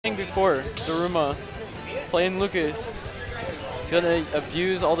Before Daruma playing Lucas. He's gonna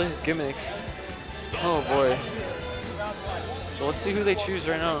abuse all of his gimmicks. Oh boy. So let's see who they choose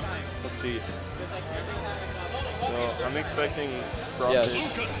right now. Let's see. So I'm expecting Profit.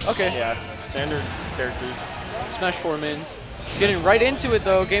 Yeah. Okay. Yeah, standard characters. Smash 4 mins. He's getting right into it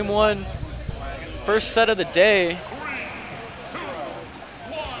though. Game 1. First set of the day.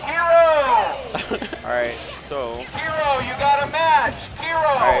 Alright, so. Hero, you got a match! Hero!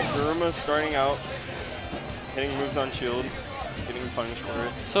 Alright, Daruma's starting out, hitting moves on shield, getting punished for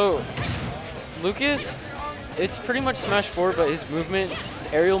it. So, Lucas, it's pretty much Smash 4, but his movement, his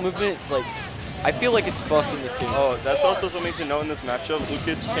aerial movement, it's like, I feel like it's buffed in this game. Oh, that's also something to know in this matchup.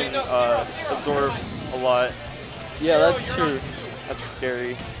 Lucas can absorb a lot. Yeah, that's true. That's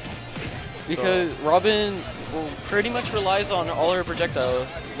scary. Because Robin pretty much relies on all her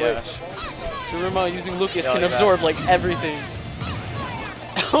projectiles, which Daruma using Lucas can absorb like everything.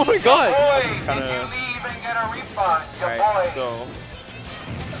 Oh my god! Kinda. Alright, so.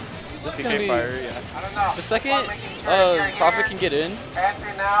 This is gonna be fire, yeah. the second Prophet can get in.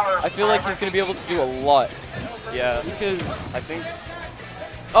 I feel like he's gonna be able to do a lot. Yeah. Because I think.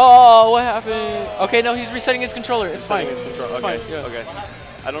 Oh, what happened? Okay, no, he's resetting his controller. It's fine. His controller. It's Okay. fine. Yeah. Okay.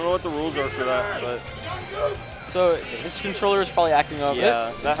 I don't know what the rules are for that, but. So his controller is probably acting up.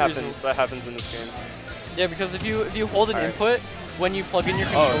 Yeah, that happens. Reasonable. That happens in this game. Yeah, because if you hold an input when you plug in your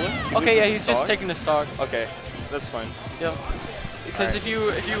controller. Okay, yeah, he's just taking the stock. Okay, that's fine. Yeah. Because if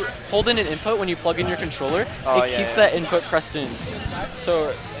you hold in an input when you plug in your controller, it keeps that input pressed in.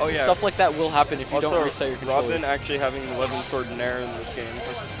 So stuff like that will happen if you don't reset your controller. Robin actually having 11 sword and air in this game.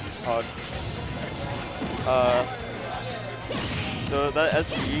 That's odd. So that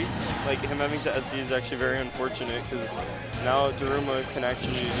SE, like him having to SE is actually very unfortunate because now Daruma can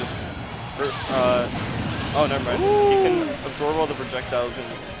actually just oh, never mind. He can absorb all the projectiles and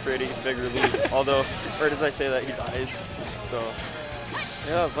create a bigger lead. Although, right as I say that, he dies. So.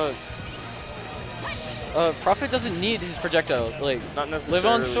 Yeah, but Prophet doesn't need his projectiles. Like, not necessarily.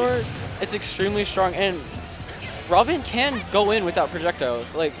 Live on sword, it's extremely strong, and Robin can go in without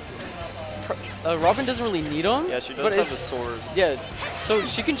projectiles. Like, Robin doesn't really need them. Yeah, she does have the sword. Yeah, so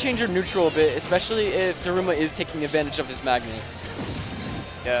she can change her neutral a bit, especially if Daruma is taking advantage of his magnet.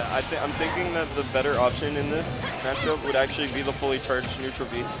 Yeah, I'm thinking that the better option in this matchup would actually be the fully charged neutral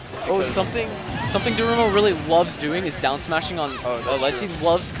B. Oh, something Daruma really loves doing is down smashing on ledge. He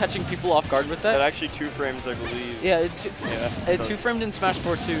loves catching people off guard with that. That actually 2-frames, I believe. Yeah, it 2-framed in Smash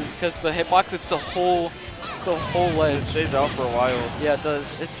 4 too, because the hitbox, it's the whole ledge. It stays out for a while. Yeah, it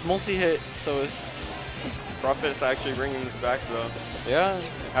does. It's multi-hit, so it's... Prophet is actually bringing this back though. Yeah.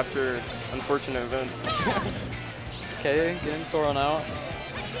 After unfortunate events. Okay, getting thrown out.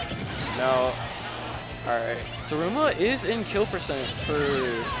 Now, alright. Daruma is in kill percent for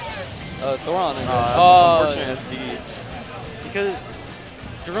Thoron. That's an unfortunate SD. Because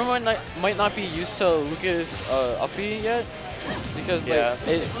Daruma might not be used to Lucas up B yet. Because like,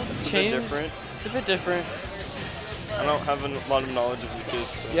 it's a bit different. It's a bit different. I don't have a lot of knowledge of Lucas.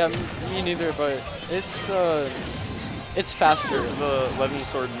 So. Yeah, me neither, but it's faster. This is the 11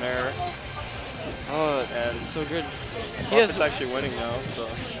 sword and air. Oh, and it's so good. Prophet's actually winning now, so.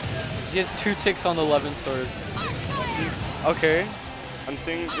 He has 2 ticks on the 11 sword. Okay. I'm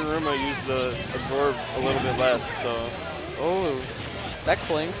seeing Daruma use the absorb a little bit less, so. Oh, that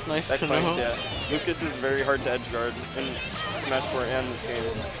clanks. Nice to know. Yeah. Lucas is very hard to edge guard in Smash 4 and this game,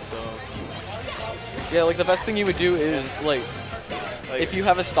 so. Yeah, like the best thing you would do is like if you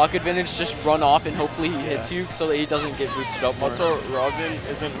have a stock advantage, just run off and hopefully he hits you so that he doesn't get boosted up more. Also, Robin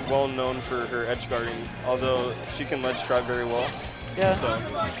isn't well known for her edge guarding, although she can ledge trap very well. Yeah. So.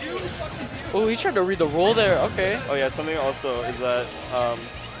 Oh, he tried to read the roll there. Okay. Oh yeah, something also is that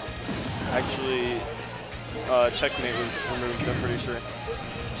actually checkmate was removed. I'm pretty sure.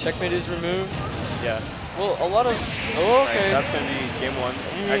 Checkmate is removed. Yeah. Well, a lot of. Oh, okay. Right, that's gonna be game 1.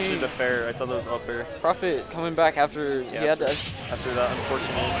 Actually, the fair. I thought that was up air. Prophet coming back after he had to. After that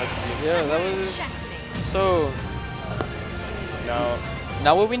unfortunate SB. Yeah, that was. So.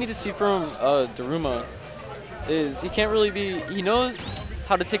 Now what we need to see from Daruma is he can't really be. He knows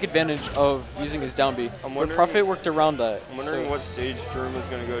how to take advantage of using his down B. But Prophet worked around that. I'm wondering what stage Daruma's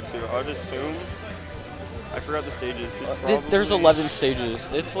gonna go to. I would assume. I forgot the stages. There's 11 stages.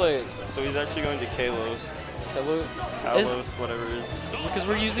 It's like... So he's actually going to Kalos. Kalos, whatever it is. Because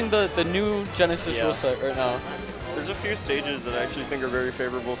we're using the new Genesis rule set right now. There's a few stages that I actually think are very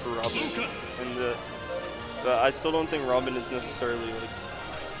favorable for Robin. And but I still don't think Robin is necessarily like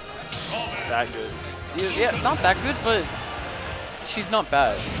that good. Yeah, not that good, but she's not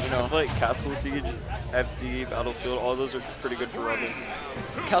bad, you know. I feel like Castle Siege FD, Battlefield, all those are pretty good for Robin.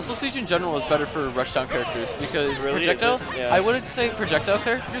 Castle Siege in general is better for rushdown characters because Really? projectile. Yeah. I wouldn't say projectile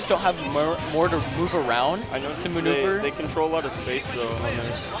characters don't have more to move around I noticed to maneuver. they control a lot of space though on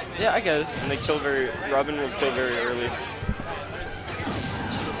there. Yeah, I guess. And they kill Robin will kill very early.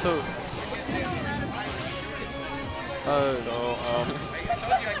 So.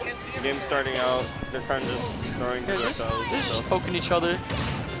 The game's starting out. They're kind of just throwing projectiles. They're just poking each other.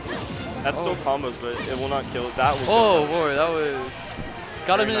 That's still combos, but it will not kill. That will. Oh boy, that was.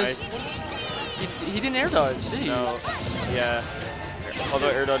 Got him in nice. his. He didn't air dodge, did he? No. Yeah. Although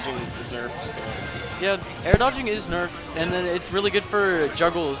air dodging is nerfed. So. Yeah, air dodging is nerfed, and then it's really good for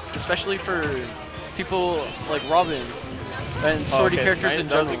juggles, especially for people like Robin and swordy characters in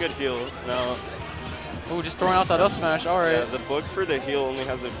general. That was a good heal. No. Oh, just throwing out that up smash. All right. Yeah, the book for the heal only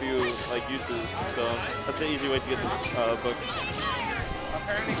has a few uses, so that's an easy way to get the book.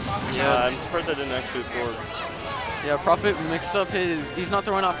 Yeah, I'm surprised I didn't actually absorb. Yeah, Prophet mixed up his. He's not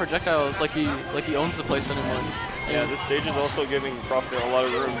throwing out projectiles like he owns the place anymore. Yeah, this stage is also giving Prophet a lot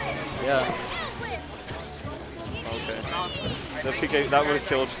of room. Yeah. Okay. The PK that would have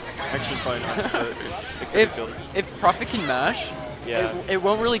killed. Actually, probably not. But it could have killed. If Prophet can mash. Yeah. It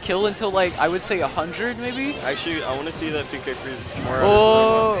won't really kill until like I would say 100 maybe. Actually, I want to see that PK freeze more.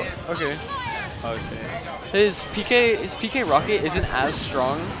 Oh, okay. Okay. His PK rocket isn't as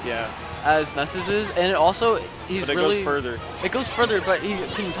strong. Yeah. As Ness's is, and it also he's but it really goes further. It goes further, but he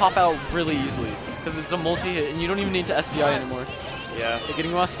can pop out really easily because it's a multi-hit, and you don't even need to SDI anymore. Yeah. They're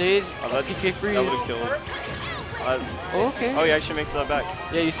getting him off stage. That PK freeze. That would have killed. Oh, okay. Oh, he actually makes that back.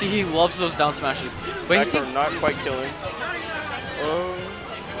 Yeah, you see, he loves those down smashes. But back are not quite killing. Oh.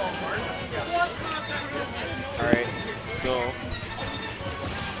 Alright, so.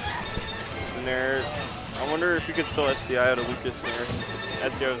 And there. I wonder if you could still SDI out of Lucas there.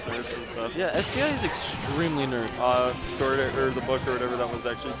 SDI was nerfed and stuff. Yeah, SDI is extremely nerfed. Sword or the book or whatever that was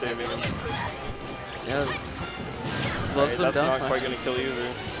actually saving him. Yeah. Loves them that's down not smashes. Quite gonna kill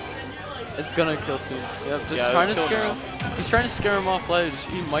either. It's gonna kill soon. Yep, just trying to scare him. He's trying to scare him off ledge.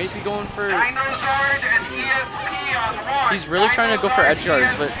 He might be going for. He's really trying to go for edge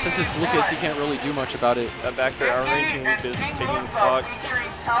guards, but since it's Lucas, he can't really do much about it. Back there, outranging Lucas, taking the stock.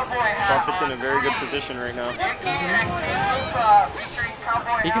 Prophet's in a very good position right now.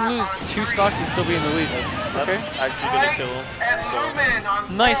 He can lose 2 stocks and still be in the lead. That's actually gonna kill him.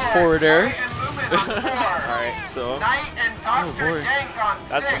 So. Nice forward air. Alright, so. Oh boy.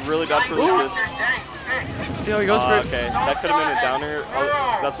 That's really bad for Lucas. See how he goes for it? Okay, that could have been a downer.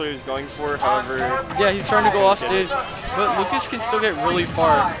 That's what he was going for, however. Yeah, he's trying to go off stage, but Lucas can still get really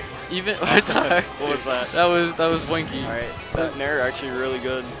far. Even what the heck? What was that? That was wanky. Alright, that nair actually really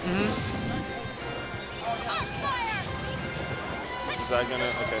good. Is that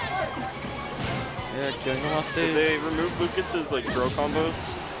gonna okay? Yeah, killing him off stage. Did they remove Lucas's like throw combos?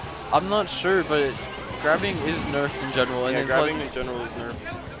 I'm not sure, but grabbing is nerfed in general. And yeah, then grabbing in general is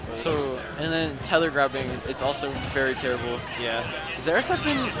nerfed. So, and then tether grabbing, it's also very terrible. Yeah. Zera's I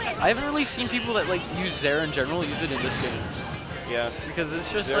haven't really seen people that like use Zera in general use it in this game. Yeah. Because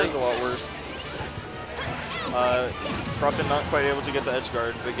it's just Zera's like a lot worse. Prophet not quite able to get the edge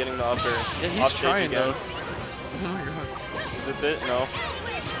guard, but getting the up air. Yeah, he's off trying again. though. Oh my god. Is this it? No.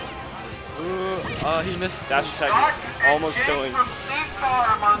 Ooh, he missed. Dash attack, almost killing.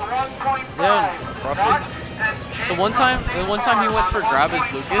 Yeah, Prophet's. The one time he went for grab as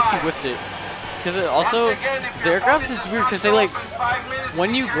Lucas, he whiffed it. Because it also, Zera grabs, it's weird because they like,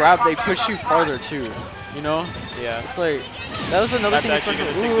 when you grab, they push you farther too, you know? Yeah. It's like, that was another thing that's actually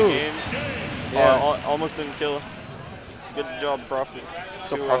going to take the game. Yeah. Almost didn't kill. Good job, Prophet.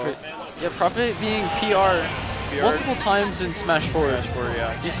 So Prophet. Yeah, Prophet being PR multiple times in Smash 4. Smash 4,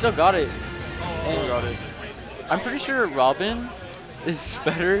 yeah. He still got it. Still got it. I'm pretty sure Robin is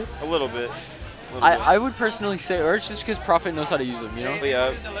better. A little bit. I would personally say, or it's just because Prophet knows how to use them, you know? But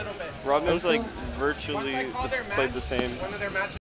yeah, Robin's like virtually played the same.